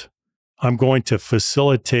questions. I'm going to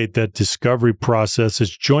facilitate that discovery process.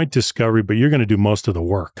 It's joint discovery, but you're going to do most of the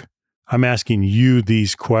work. I'm asking you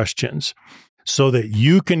these questions so that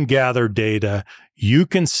you can gather data, you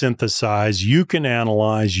can synthesize, you can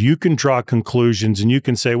analyze, you can draw conclusions, and you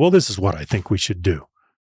can say, well, this is what I think we should do.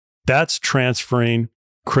 That's transferring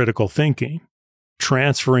critical thinking.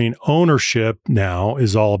 Transferring ownership now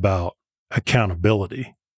is all about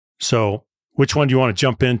accountability. So which one do you want to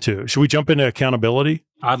jump into? Should we jump into accountability?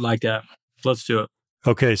 I'd like that. Let's do it.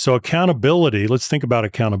 Okay, so accountability, let's think about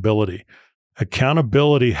accountability.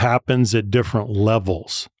 Accountability happens at different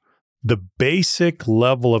levels. The basic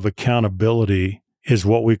level of accountability is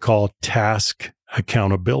what we call task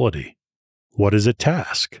accountability. What is a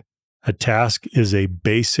task? A task is a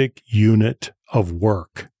basic unit of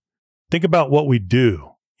work. Think about what we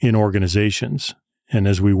do in organizations, and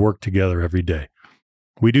as we work together every day.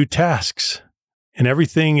 We do tasks, and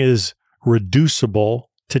everything is reducible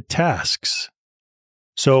to tasks.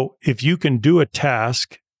 So if you can do a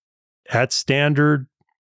task at standard,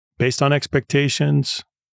 based on expectations,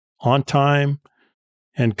 on time,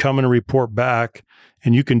 and come and report back,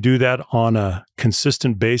 and you can do that on a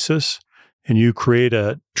consistent basis, and you create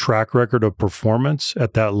a track record of performance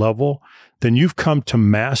at that level, then you've come to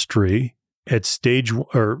mastery at stage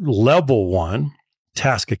or level 1,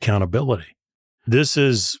 task accountability. This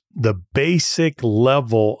is the basic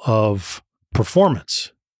level of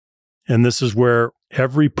performance. And this is where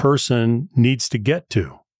every person needs to get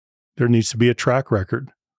to. There needs to be a track record.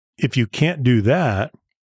 If you can't do that,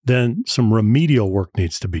 then some remedial work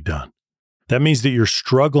needs to be done. That means that you're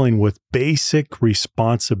struggling with basic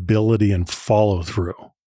responsibility and follow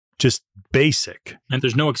through. Just basic. And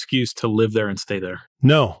there's no excuse to live there and stay there.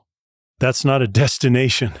 No, that's not a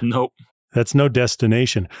destination. Nope. That's no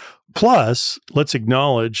destination. Plus, let's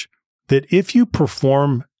acknowledge that if you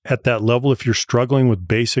perform at that level, if you're struggling with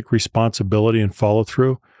basic responsibility and follow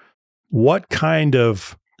through, what kind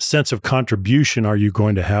of sense of contribution are you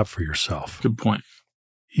going to have for yourself? Good point.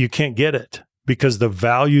 You can't get it because the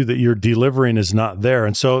value that you're delivering is not there.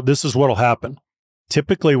 And so this is what will happen.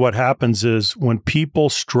 Typically what happens is when people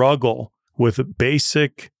struggle with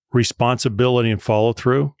basic responsibility and follow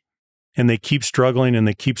through, and they keep struggling and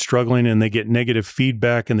they keep struggling and they get negative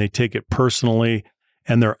feedback and they take it personally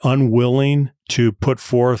and they're unwilling to put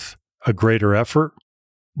forth a greater effort,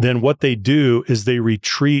 then what they do is they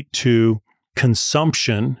retreat to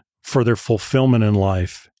consumption for their fulfillment in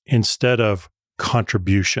life instead of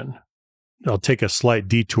contribution. I'll take a slight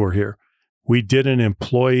detour here. We did an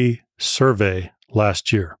employee survey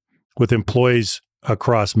last year with employees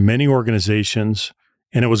across many organizations,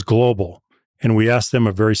 and it was global. And we asked them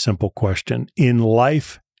a very simple question. In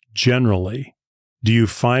life, generally, do you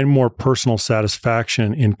find more personal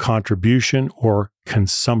satisfaction in contribution or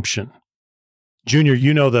consumption? Junior,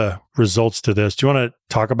 you know the results to this. Do you want to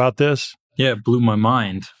talk about this? Yeah, it blew my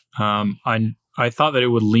mind. I thought that it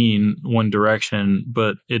would lean one direction,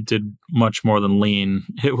 but it did much more than lean.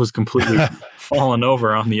 It was completely fallen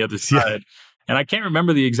over on the other side. Yeah. And I can't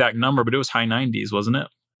remember the exact number, but it was high 90s, wasn't it?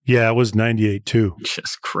 Yeah, it was 98 too.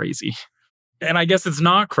 Just crazy. And I guess it's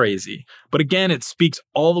not crazy. But again, it speaks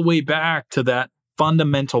all the way back to that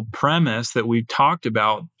fundamental premise that we've talked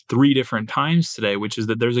about 3 different times today, which is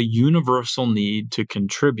that there's a universal need to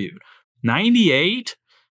contribute. 98?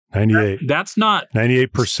 98. That's not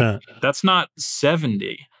 98%. That's not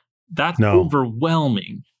 70. That's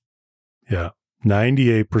overwhelming. Yeah.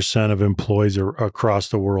 98% of employees across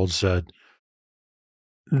the world said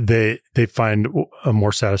they find a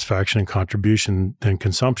more satisfaction and contribution than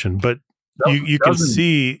consumption. But you can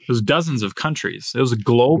see it was dozens of countries. It was a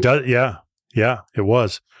global. Yeah, it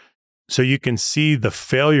was. So you can see the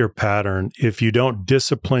failure pattern if you don't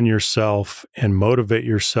discipline yourself and motivate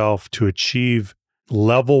yourself to achieve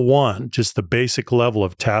level 1, just the basic level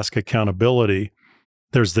of task accountability.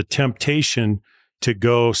 There's the temptation to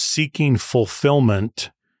go seeking fulfillment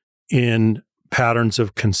in patterns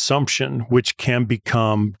of consumption, which can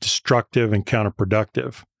become destructive and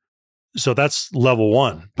counterproductive. So that's level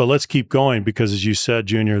 1. But let's keep going because, as you said,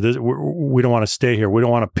 Junior, we don't want to stay here. We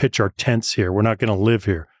don't want to pitch our tents here. We're not going to live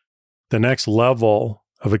here. The next level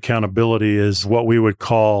of accountability is what we would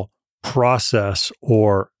call process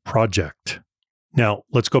or project. Now,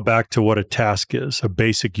 let's go back to what a task is, a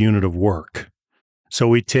basic unit of work. So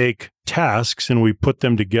we take tasks and we put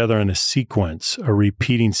them together in a sequence, a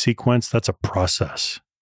repeating sequence. That's a process.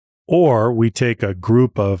 Or we take a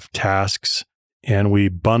group of tasks and we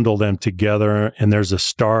bundle them together and there's a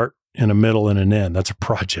start and a middle and an end. That's a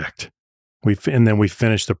project. And then we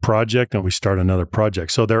finish the project and we start another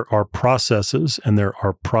project. So there are processes and there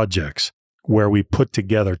are projects where we put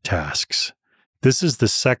together tasks. This is the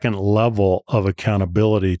second level of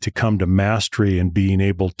accountability to come to mastery and being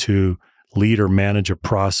able to lead or manage a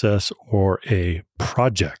process or a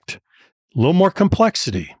project. A little more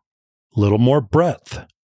complexity, a little more breadth, a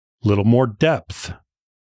little more depth.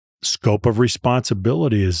 Scope of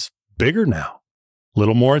responsibility is bigger now, a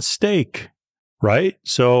little more at stake, right?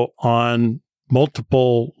 So on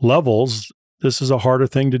multiple levels, this is a harder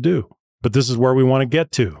thing to do, but this is where we want to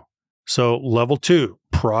get to. So level 2,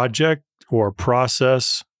 project or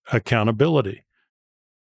process accountability.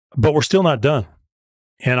 But we're still not done.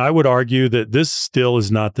 And I would argue that this still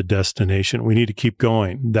is not the destination. We need to keep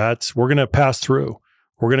going. We're going to pass through.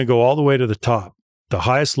 We're going to go all the way to the top. The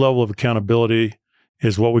highest level of accountability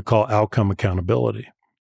is what we call outcome accountability.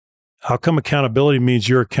 Outcome accountability means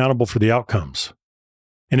you're accountable for the outcomes.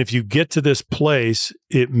 And if you get to this place,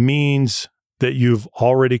 it means that you've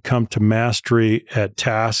already come to mastery at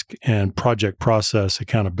task and project process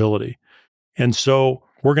accountability. And so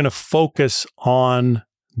we're going to focus on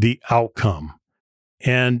the outcome.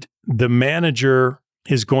 And the manager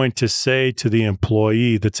is going to say to the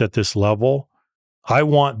employee that's at this level, I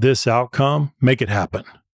want this outcome, make it happen.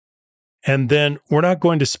 And then we're not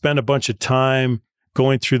going to spend a bunch of time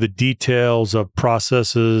going through the details of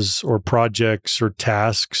processes or projects or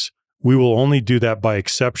tasks. We will only do that by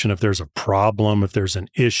exception if there's a problem, if there's an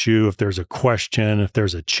issue, if there's a question, if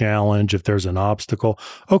there's a challenge, if there's an obstacle.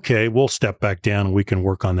 Okay, we'll step back down and we can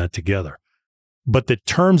work on that together. But the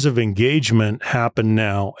terms of engagement happen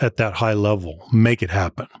now at that high level. Make it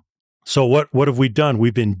happen. So what have we done?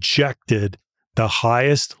 We've injected the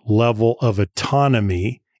highest level of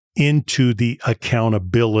autonomy into the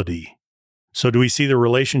accountability. So do we see the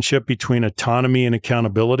relationship between autonomy and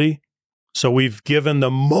accountability? So we've given the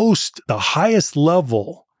highest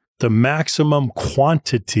level, the maximum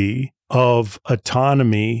quantity of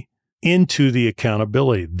autonomy into the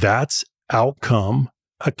accountability. That's outcome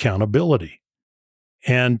accountability.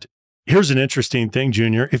 And here's an interesting thing,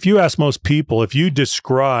 Junior. If you ask most people, if you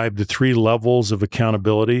describe the 3 levels of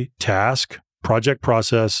accountability, task, project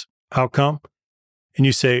process, outcome, and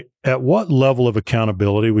you say, at what level of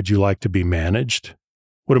accountability would you like to be managed?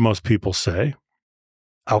 What do most people say?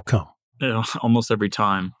 Outcome. Almost every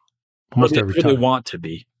time. Almost every time. They want to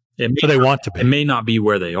be. They want to be. It may not be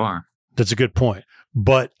where they are. That's a good point.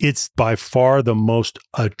 But it's by far the most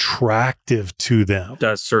attractive to them.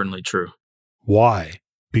 That's certainly true. Why?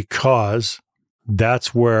 Because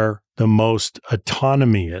that's where the most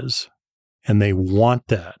autonomy is, and they want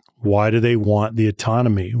that. Why do they want the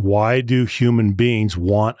autonomy? Why do human beings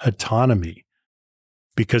want autonomy?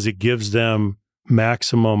 Because it gives them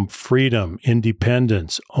maximum freedom,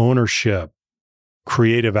 independence, ownership,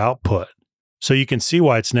 creative output. So you can see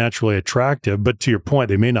why it's naturally attractive, but to your point,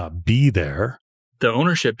 they may not be there. The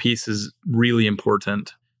ownership piece is really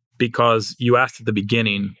important because you asked at the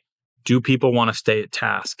beginning, do people want to stay at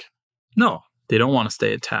task? No, they don't want to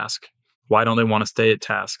stay at task. Why don't they want to stay at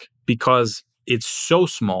task? Because it's so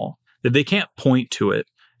small that they can't point to it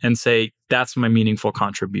and say, that's my meaningful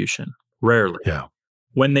contribution. Rarely. Yeah.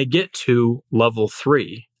 When they get to level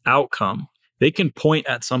 3, outcome, they can point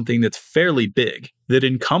at something that's fairly big that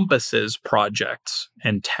encompasses projects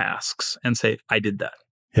and tasks and say, I did that.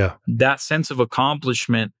 Yeah. That sense of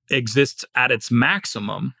accomplishment exists at its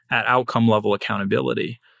maximum at outcome level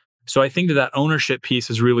accountability. So I think that ownership piece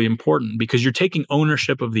is really important because you're taking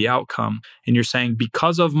ownership of the outcome and you're saying,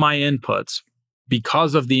 because of my inputs,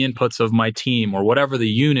 because of the inputs of my team or whatever the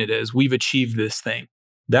unit is, we've achieved this thing.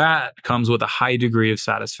 That comes with a high degree of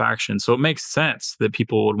satisfaction. So it makes sense that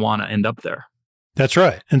people would want to end up there. That's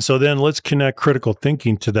right. And so then let's connect critical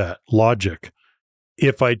thinking to that logic.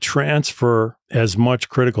 If I transfer as much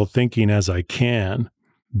critical thinking as I can,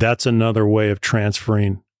 that's another way of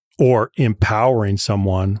transferring or empowering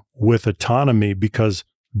someone with autonomy because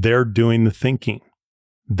they're doing the thinking.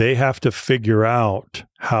 They have to figure out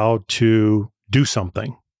how to do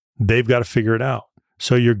something. They've got to figure it out.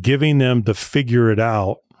 So you're giving them the figure it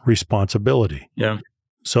out responsibility. Yeah.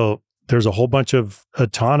 So there's a whole bunch of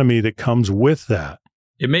autonomy that comes with that.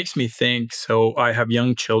 It makes me think, so I have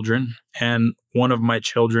young children, and one of my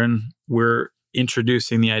children, we're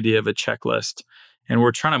introducing the idea of a checklist, and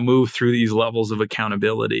we're trying to move through these levels of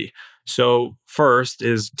accountability. So first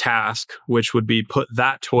is task, which would be put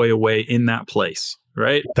that toy away in that place,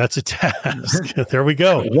 right? That's a task. There we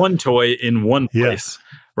go. One toy in one place,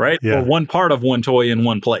 right? Yeah. Or one part of one toy in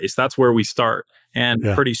one place. That's where we start. And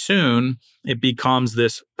pretty soon it becomes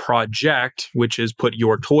this project, which is put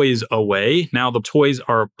your toys away. Now the toys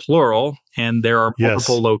are plural and there are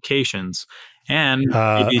multiple locations and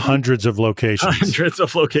hundreds of locations. Hundreds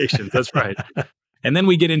of locations. That's right. And then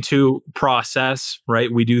we get into process,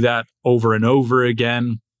 right? We do that over and over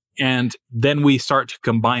again. And then we start to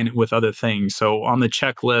combine it with other things. So on the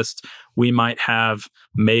checklist, we might have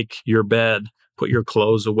make your bed, put your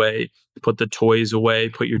clothes away, put the toys away,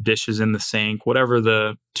 put your dishes in the sink, whatever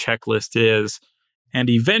the checklist is. And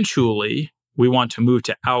eventually, we want to move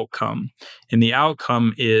to outcome. And the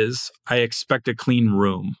outcome is, I expect a clean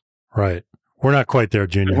room. Right. We're not quite there,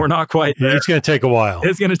 Junior. We're not quite there. It's going to take a while.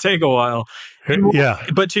 It's going to take a while. Yeah.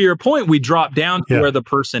 But to your point, we drop down to where the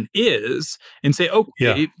person is and say,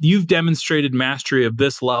 okay, you've demonstrated mastery of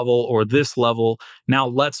this level or this level. Now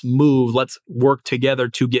let's move. Let's work together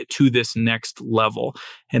to get to this next level.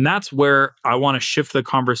 And that's where I want to shift the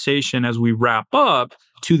conversation as we wrap up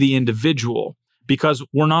to the individual. Because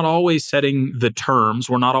we're not always setting the terms.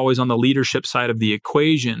 We're not always on the leadership side of the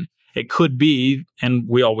equation. It could be, and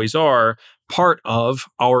we always are, part of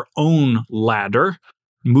our own ladder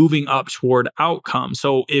moving up toward outcome.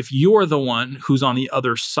 So if you're the one who's on the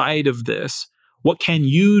other side of this, what can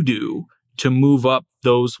you do to move up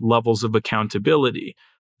those levels of accountability?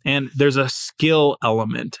 And there's a skill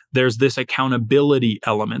element. There's this accountability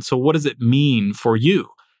element. So what does it mean for you?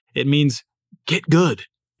 It means get good,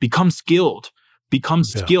 become skilled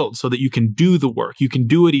so that you can do the work. You can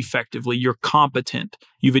do it effectively. You're competent.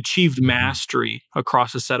 You've achieved mastery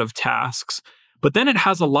across a set of tasks. But then it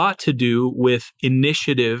has a lot to do with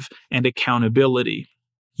initiative and accountability.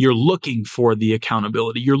 You're looking for the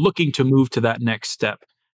accountability. You're looking to move to that next step.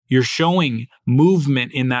 You're showing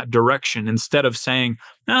movement in that direction instead of saying,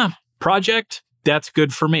 project, that's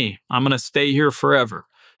good for me. I'm going to stay here forever.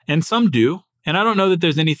 And some do. And I don't know that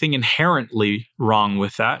there's anything inherently wrong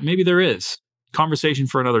with that. Maybe there is. Conversation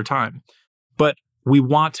for another time. But we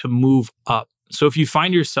want to move up. So if you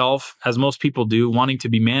find yourself, as most people do, wanting to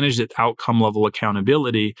be managed at outcome level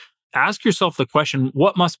accountability, ask yourself the question,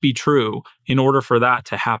 what must be true in order for that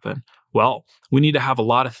to happen? Well, we need to have a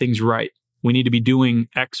lot of things right. We need to be doing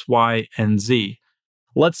X, Y, and Z.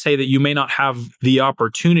 Let's say that you may not have the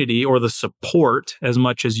opportunity or the support as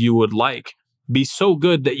much as you would like. Be so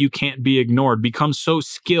good that you can't be ignored. Become so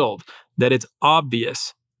skilled that it's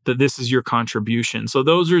obvious that this is your contribution. So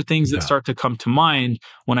those are things that start to come to mind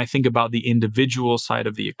when I think about the individual side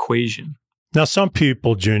of the equation. Now, some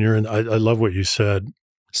people, Junior, and I love what you said,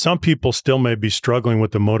 some people still may be struggling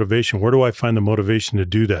with the motivation. Where do I find the motivation to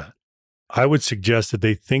do that? I would suggest that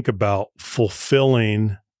they think about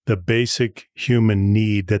fulfilling the basic human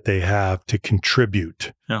need that they have to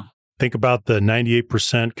contribute. Yeah. Think about the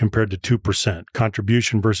 98% compared to 2%,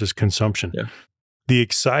 contribution versus consumption. Yeah. The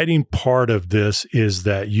exciting part of this is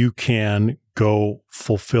that you can go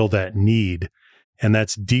fulfill that need, and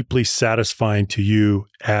that's deeply satisfying to you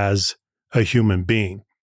as a human being.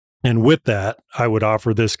 And with that, I would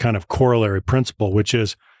offer this kind of corollary principle, which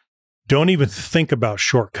is don't even think about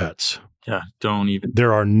shortcuts. Yeah, don't even.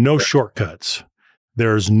 There are no shortcuts.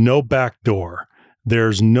 There's no back door.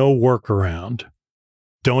 There's no workaround.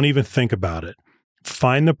 Don't even think about it.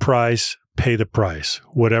 Find the price, pay the price,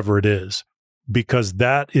 whatever it is, because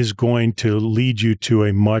that is going to lead you to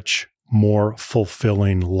a much more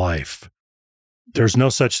fulfilling life. There's no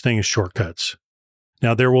such thing as shortcuts.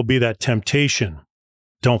 Now, there will be that temptation.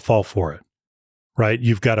 Don't fall for it, right?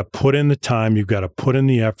 You've got to put in the time. You've got to put in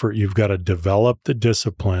the effort. You've got to develop the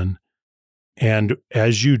discipline. And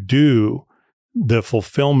as you do, the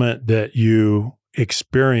fulfillment that you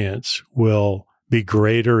experience will be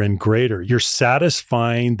greater and greater. You're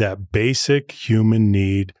satisfying that basic human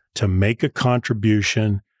need to make a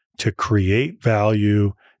contribution, to create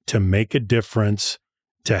value, to make a difference,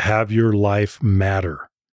 to have your life matter.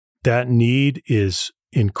 That need is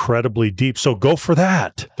incredibly deep. So go for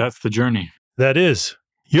that. That's the journey. That is.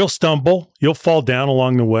 You'll stumble. You'll fall down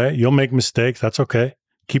along the way. You'll make mistakes. That's okay.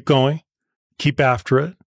 Keep going. Keep after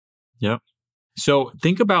it. Yep. So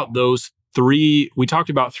think about those three. We talked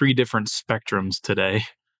about three different spectrums today.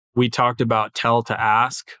 We talked about tell to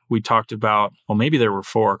ask. We talked about, well, maybe there were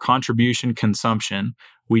four: contribution, consumption.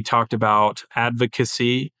 We talked about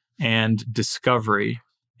advocacy and discovery.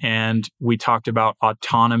 And we talked about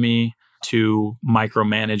autonomy to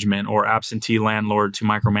micromanagement, or absentee landlord to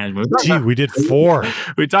micromanagement. Gee, we did four.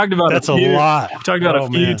 We talked about That's a lot. We talked about a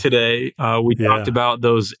few man. today. We talked about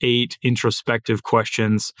those 8 introspective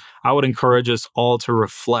questions. I would encourage us all to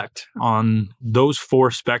reflect on those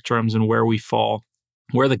 4 spectrums and where we fall,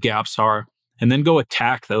 where the gaps are, and then go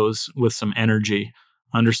attack those with some energy,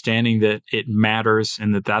 understanding that it matters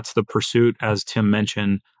and that that's the pursuit, as Tim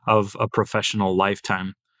mentioned, of a professional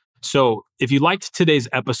lifetime. So if you liked today's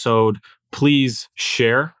episode, please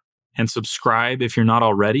share and subscribe if you're not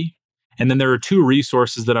already. And then there are 2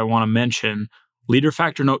 resources that I want to mention. Leader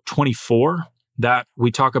Factor Note 24, that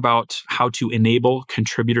we talk about how to enable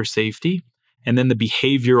contributor safety, and then the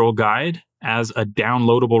Behavioral Guide as a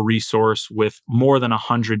downloadable resource with more than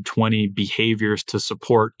 120 behaviors to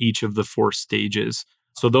support each of the 4 stages.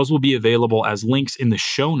 So those will be available as links in the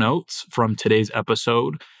show notes from today's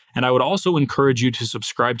episode. And I would also encourage you to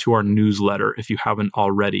subscribe to our newsletter if you haven't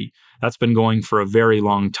already. That's been going for a very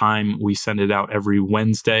long time. We send it out every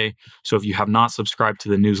Wednesday. So if you have not subscribed to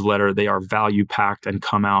the newsletter, they are value-packed and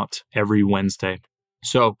come out every Wednesday.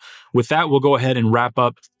 So with that, we'll go ahead and wrap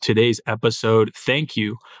up today's episode. Thank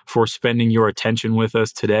you for spending your attention with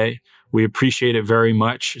us today. We appreciate it very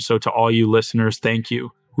much. So to all you listeners, thank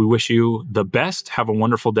you. We wish you the best. Have a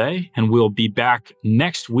wonderful day. And we'll be back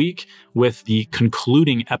next week with the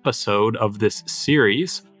concluding episode of this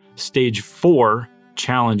series, Stage 4,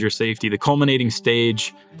 challenge or safety, the culminating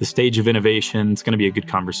stage, the stage of innovation. It's going to be a good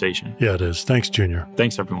conversation. Yeah, it is. Thanks, Junior.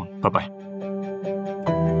 Thanks, everyone. Bye-bye.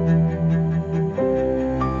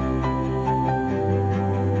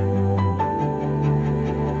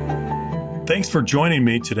 Thanks for joining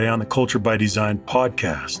me today on the Culture by Design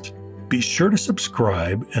podcast. Be sure to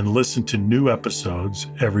subscribe and listen to new episodes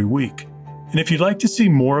every week. And if you'd like to see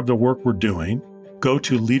more of the work we're doing, go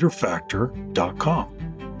to leaderfactor.com.